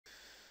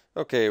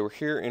Okay, we're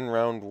here in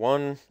round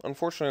one.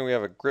 Unfortunately, we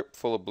have a grip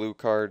full of blue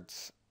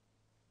cards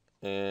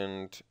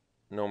and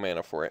no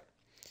mana for it.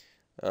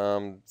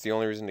 The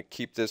only reason to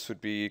keep this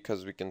would be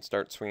because we can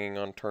start swinging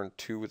on turn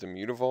 2 with a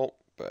Mutavault,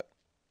 but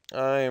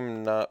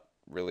I'm not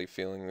really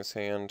feeling this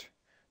hand.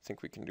 I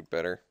think we can do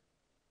better.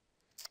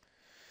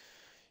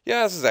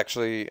 Yeah,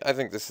 I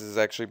think this is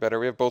actually better.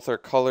 We have both our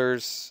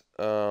colors.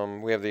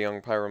 We have the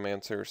Young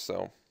Pyromancer,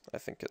 so I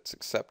think it's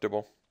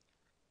acceptable.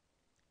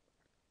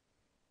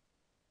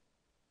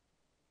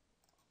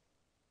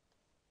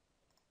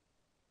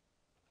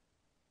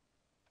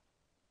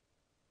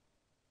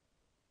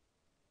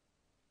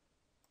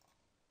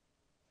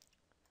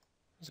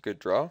 It's a good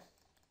draw.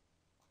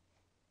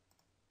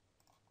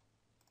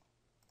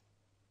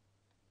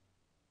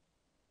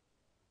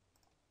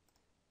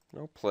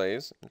 No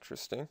plays.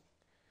 Interesting.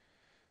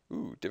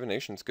 Ooh,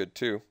 Divination's good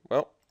too.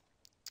 Well,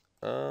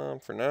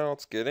 for now,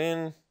 let's get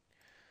in.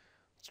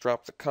 Let's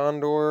drop the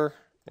Condor,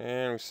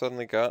 and we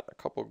suddenly got a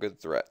couple good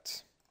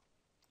threats.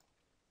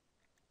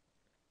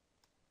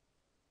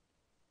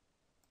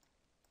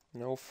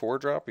 No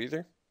 4-drop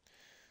either.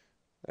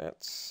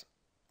 That's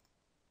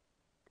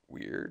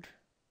weird.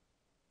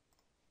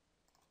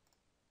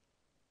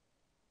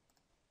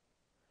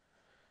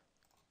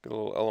 Get a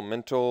little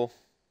elemental.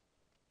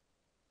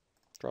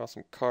 Draw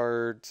some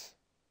cards.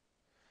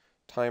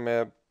 Time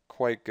Ebb,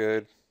 quite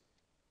good.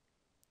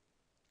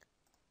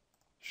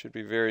 Should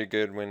be very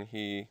good when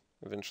he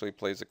eventually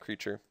plays a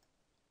creature.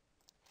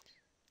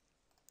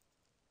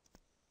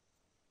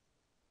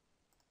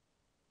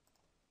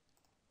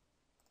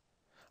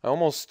 I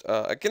almost,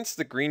 against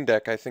the green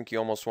deck, I think you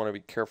almost want to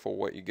be careful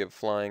what you give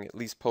flying, at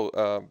least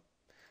post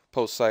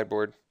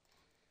sideboard.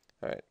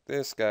 Alright,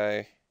 this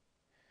guy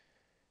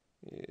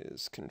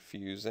is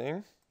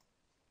confusing.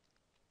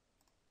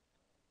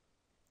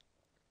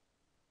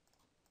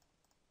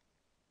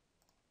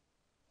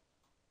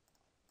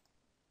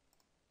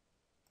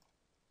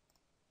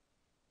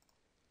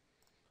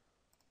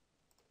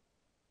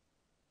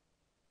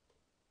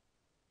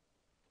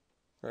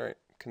 Alright,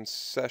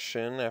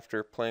 concession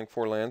after playing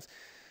 4 lands.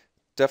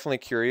 Definitely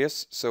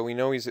curious, so we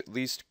know he's at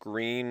least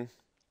green.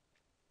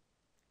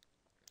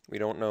 We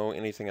don't know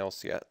anything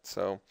else yet,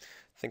 so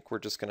I think we're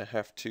just going to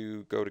have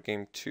to go to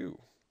game 2.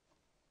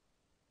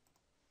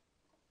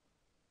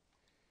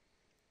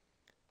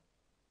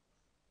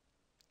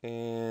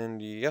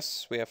 And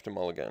yes, we have to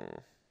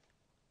mulligan.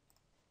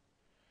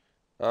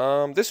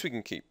 This we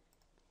can keep.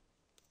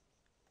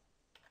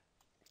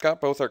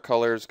 Got both our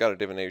colors, got a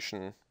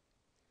divination.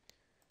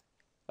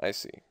 I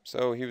see.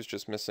 So he was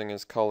just missing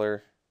his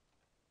color.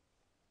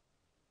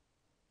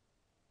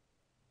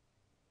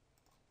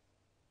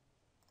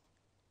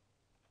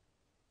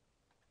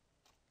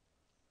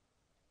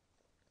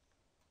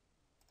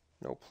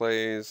 No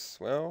plays.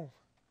 Well,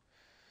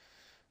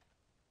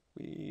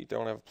 we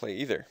don't have a play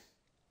either.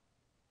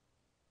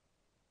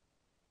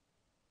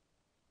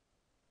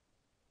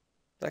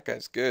 That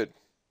guy's good.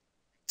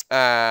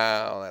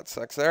 Oh, that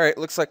sucks. Alright,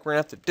 looks like we're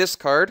going to have to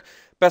discard.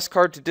 Best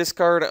card to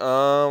discard,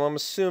 I'm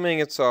assuming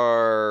it's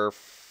our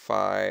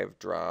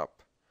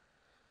 5-drop.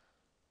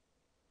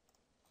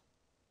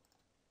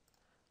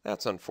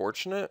 That's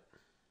unfortunate.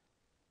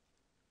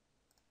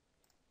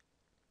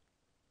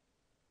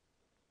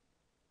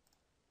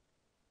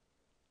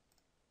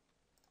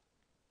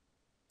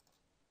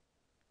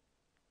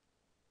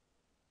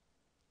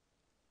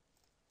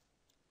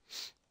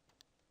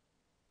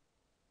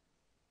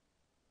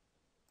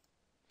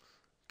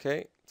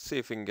 Okay, let's see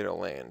if we can get a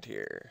land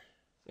here.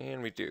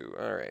 And we do.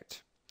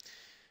 Alright.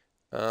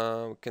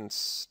 We can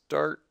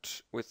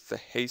start with the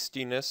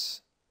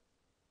hastiness.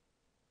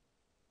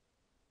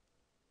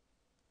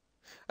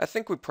 I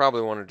think we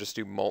probably want to just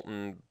do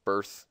Molten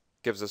Birth.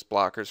 Gives us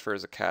blockers for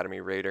his Academy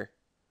Raider.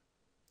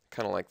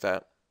 Kind of like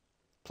that.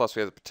 Plus we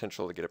have the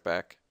potential to get it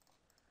back.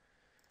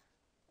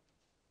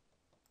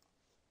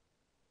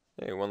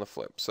 Hey, won the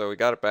flip. So we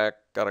got it back.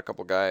 Got a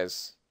couple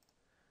guys.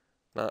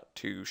 Not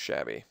too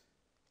shabby.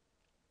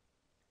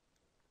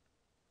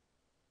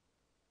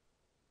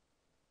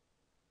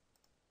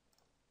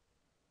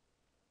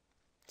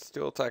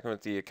 Still attacking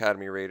with the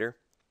Academy Raider.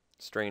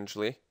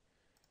 Strangely.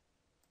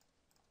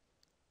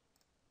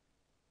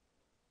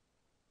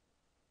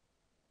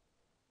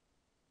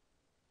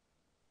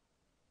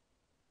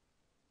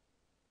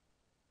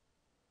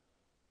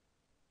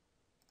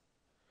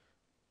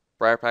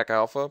 Briarpack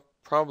Alpha,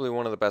 probably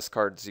one of the best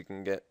cards you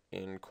can get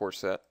in core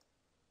set.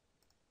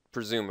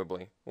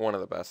 Presumably, one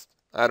of the best.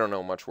 I don't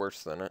know much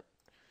worse than it.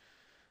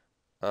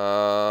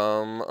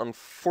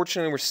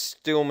 Unfortunately, we're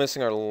still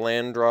missing our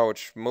land draw,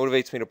 which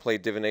motivates me to play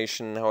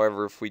Divination.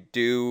 However, if we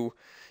do,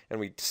 and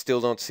we still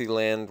don't see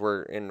land,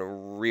 we're in a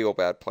real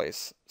bad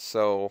place.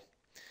 So,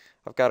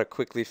 I've got to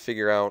quickly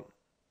figure out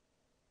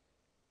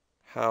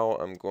how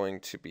I'm going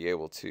to be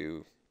able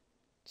to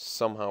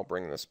somehow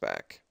bring this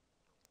back.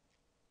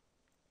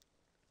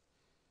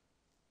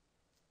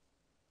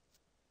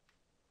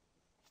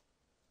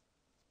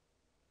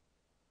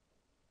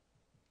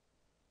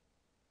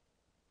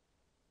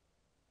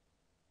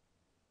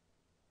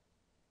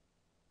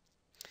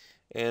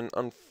 And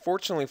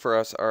unfortunately for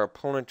us, our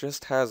opponent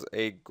just has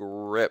a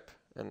grip,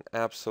 an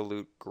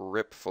absolute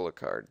grip full of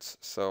cards.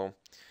 So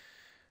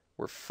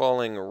we're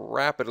falling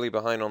rapidly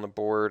behind on the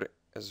board,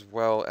 as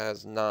well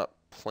as not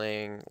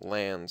playing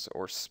lands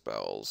or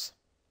spells.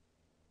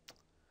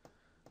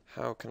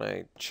 How can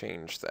I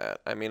change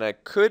that? I mean, I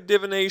could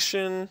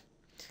divination,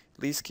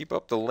 at least keep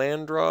up the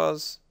land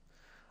draws.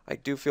 I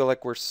do feel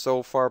like we're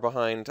so far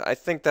behind. I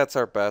think that's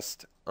our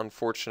best,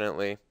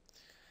 unfortunately.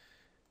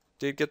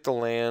 Did get the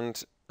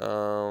land.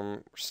 We're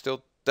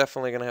still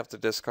definitely going to have to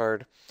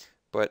discard.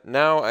 But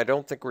now I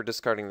don't think we're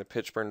discarding the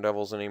Pitchburn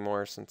Devils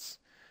anymore, since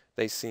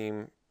they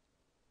seem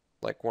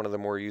like one of the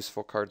more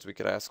useful cards we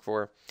could ask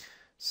for.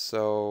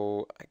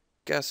 So I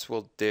guess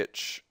we'll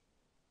ditch.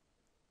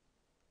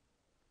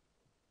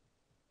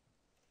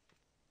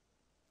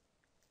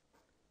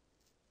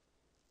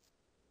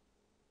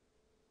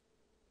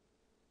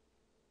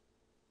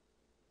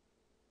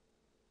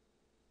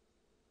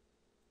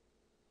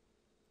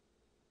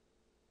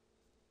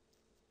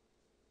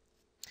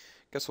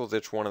 Guess we'll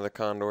ditch one of the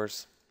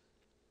Condors.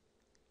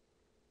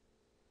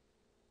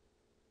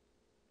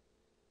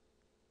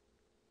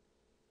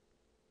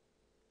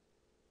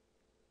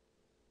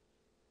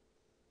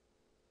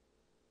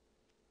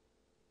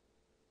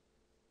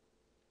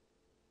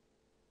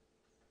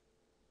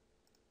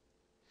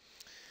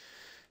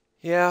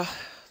 Yeah,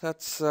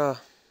 that's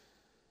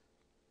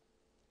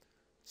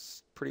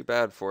it's pretty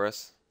bad for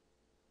us.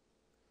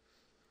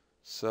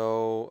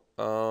 So,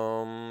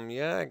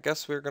 yeah, I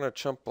guess we're gonna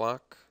chump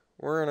block.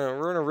 We're in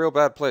a real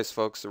bad place,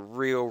 folks. A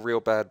real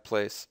bad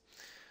place.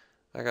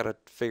 I gotta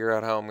figure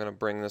out how I'm gonna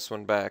bring this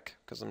one back,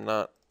 because I'm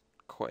not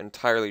quite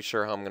entirely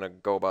sure how I'm gonna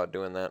go about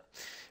doing that.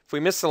 If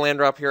we miss the land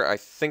drop here, I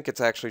think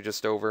it's actually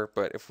just over.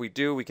 But if we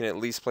do, we can at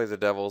least play the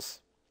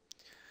Devils.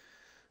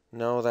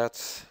 No,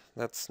 that's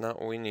not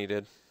what we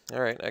needed.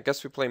 All right, I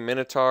guess we play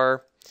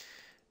Minotaur,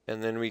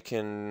 and then we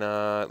can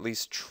at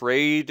least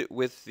trade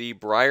with the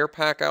Briar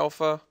Pack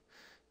Alpha.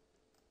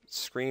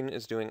 Screen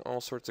is doing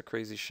all sorts of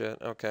crazy shit.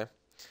 Okay.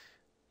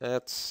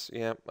 That's,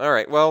 yeah. All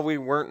right. Well, we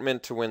weren't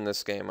meant to win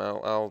this game.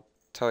 I'll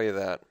tell you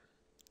that.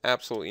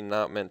 Absolutely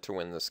not meant to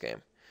win this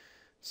game.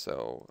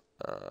 So,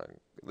 at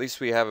least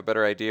we have a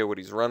better idea what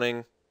he's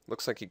running.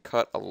 Looks like he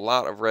cut a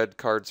lot of red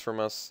cards from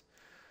us.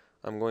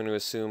 I'm going to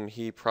assume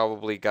he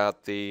probably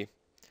got the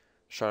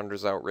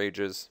Chandra's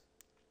Outrages.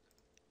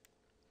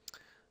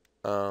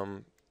 Yeah,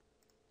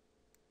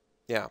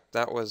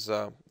 that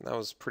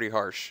was pretty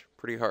harsh.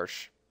 Pretty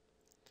harsh.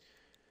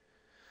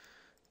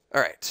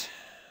 All right.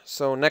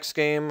 So next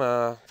game,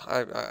 I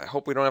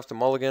hope we don't have to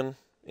mulligan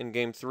in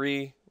game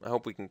 3. I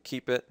hope we can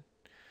keep it.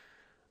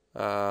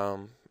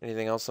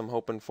 Anything else I'm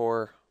hoping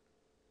for?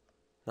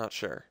 Not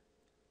sure.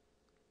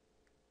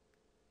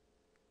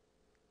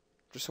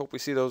 Just hope we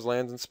see those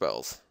lands and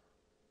spells.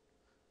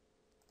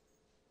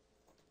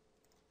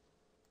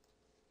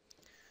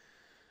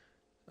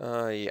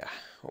 Yeah,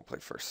 we'll play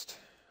first.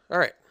 All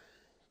right.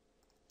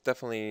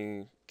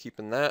 Definitely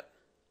keeping that.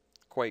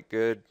 Quite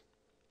good.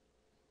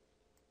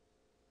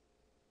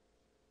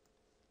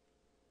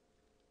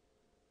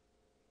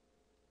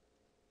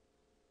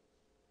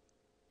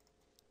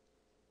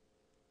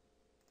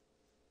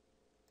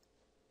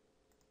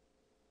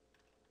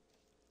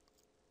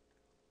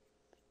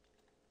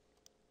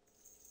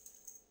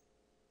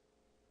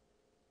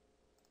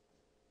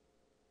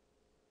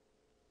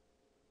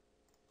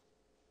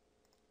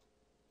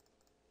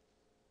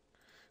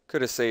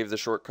 Could have saved the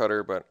short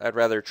cutter, but I'd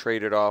rather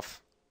trade it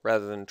off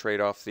rather than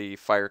trade off the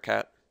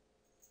Firecat.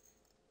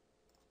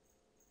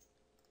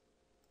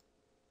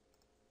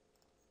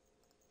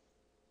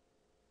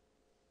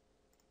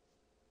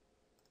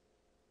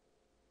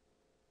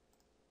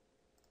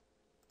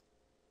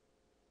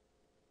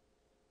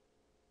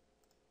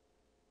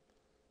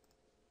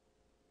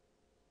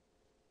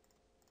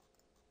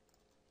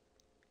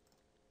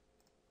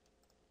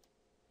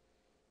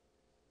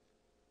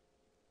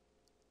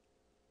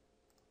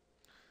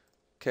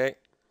 Okay.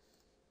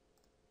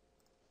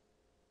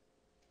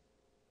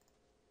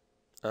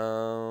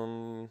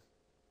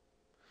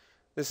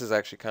 This is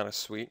actually kind of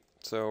sweet.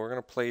 So we're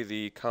going to play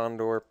the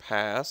Condor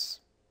Pass.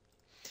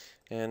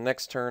 And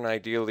next turn,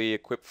 ideally,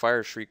 equip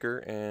Fire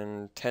Shrieker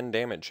and 10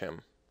 damage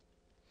him.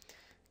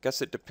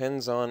 Guess it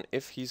depends on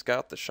if he's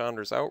got the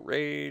Chandra's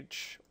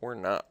Outrage or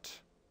not.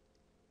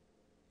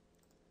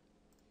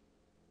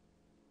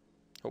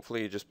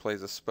 Hopefully he just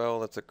plays a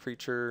spell that's a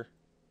creature.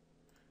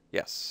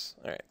 Yes.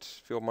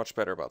 Alright. Feel much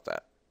better about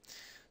that.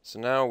 So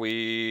now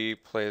we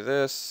play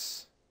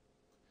this.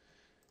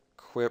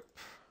 Equip.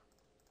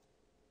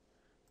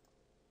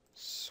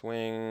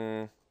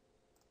 Swing.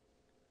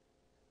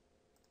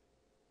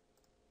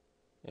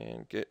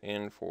 And get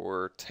in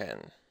for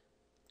 10.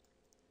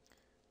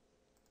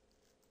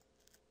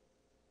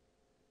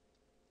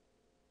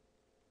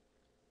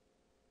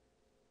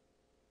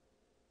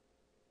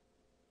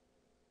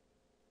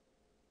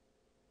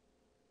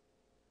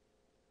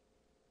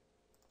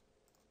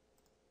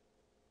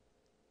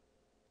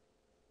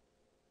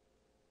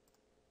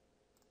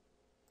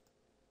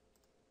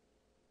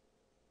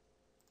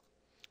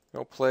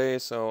 No play,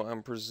 so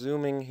I'm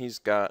presuming he's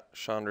got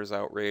Chandra's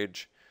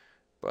Outrage,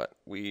 but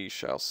we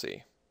shall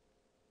see.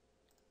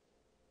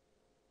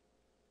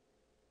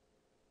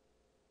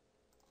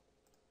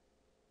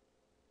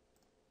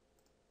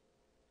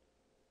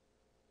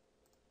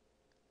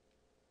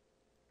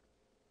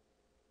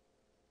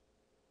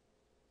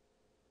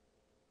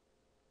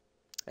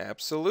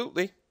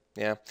 Absolutely.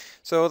 Yeah.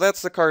 So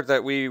that's the card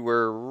that we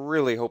were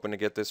really hoping to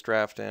get this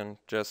draft and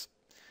just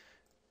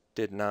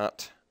did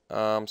not.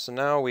 So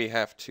now we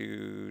have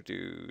to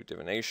do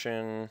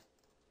divination.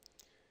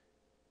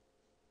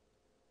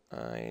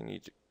 I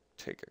need to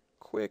take a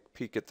quick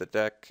peek at the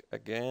deck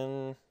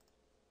again.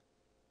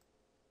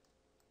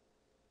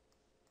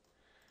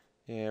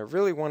 Yeah, I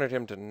really wanted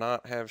him to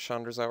not have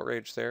Chandra's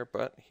Outrage there,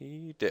 but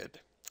he did.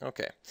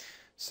 Okay.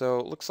 So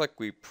it looks like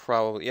we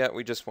probably, yeah,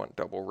 we just went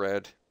double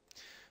red.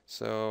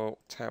 So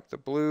tap the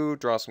blue,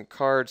 draw some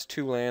cards,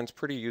 2 lands,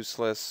 pretty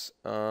useless.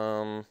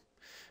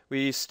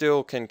 We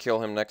still can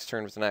kill him next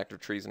turn with an Act of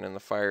Treason and the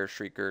Fire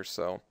Shrieker,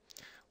 so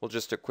we'll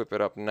just equip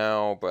it up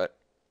now, but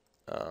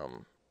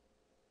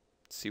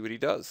see what he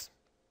does.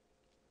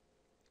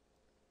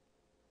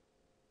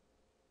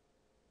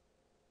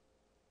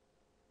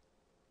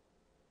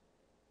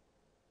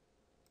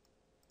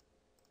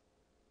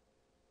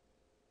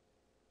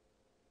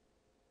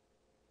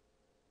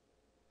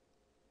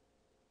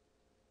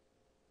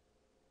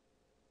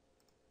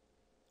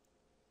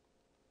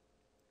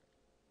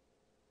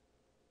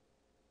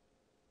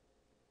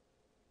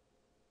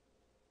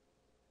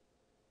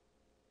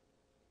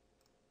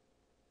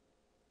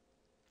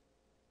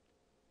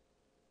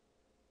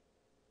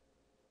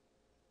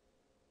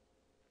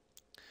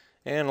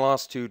 And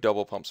lost 2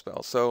 double pump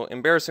spells. So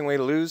embarrassing way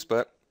to lose,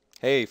 but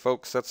hey,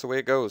 folks, that's the way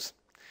it goes.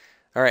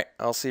 All right,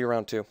 I'll see you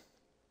round 2.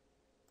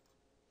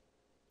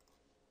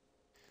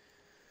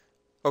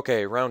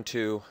 Okay, round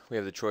 2. We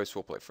have the choice.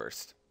 We'll play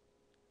first.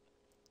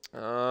 We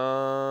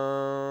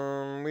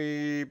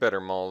better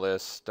mull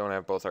this. Don't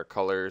have both our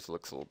colors.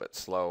 Looks a little bit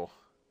slow.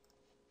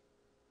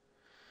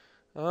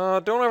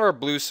 Don't have our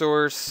blue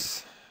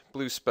source.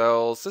 Blue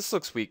spells. This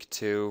looks weak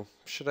too.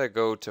 Should I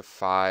go to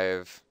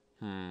 5?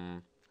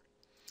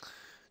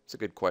 It's a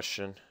good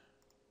question.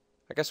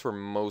 I guess we're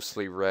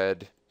mostly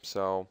red,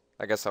 so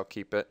I guess I'll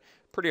keep it.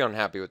 Pretty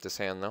unhappy with this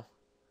hand though.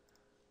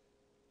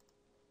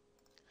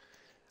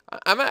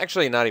 I'm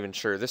actually not even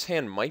sure. This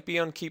hand might be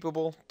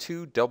unkeepable.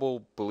 2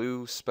 double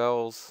blue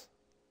spells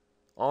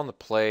on the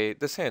play.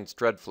 This hand's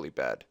dreadfully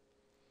bad.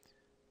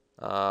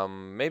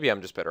 Maybe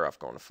I'm just better off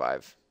going to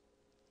 5.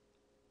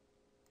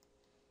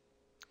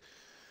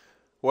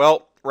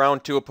 Well,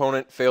 round 2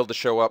 opponent failed to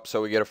show up,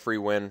 so we get a free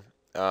win.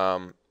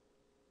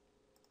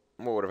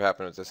 What would have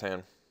happened with this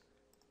hand?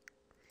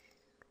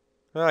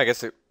 Well, I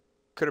guess it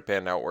could have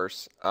panned out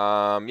worse.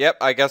 Yep,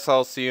 I guess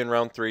I'll see you in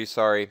round 3.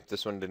 Sorry,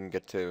 this one didn't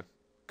get to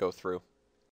go through.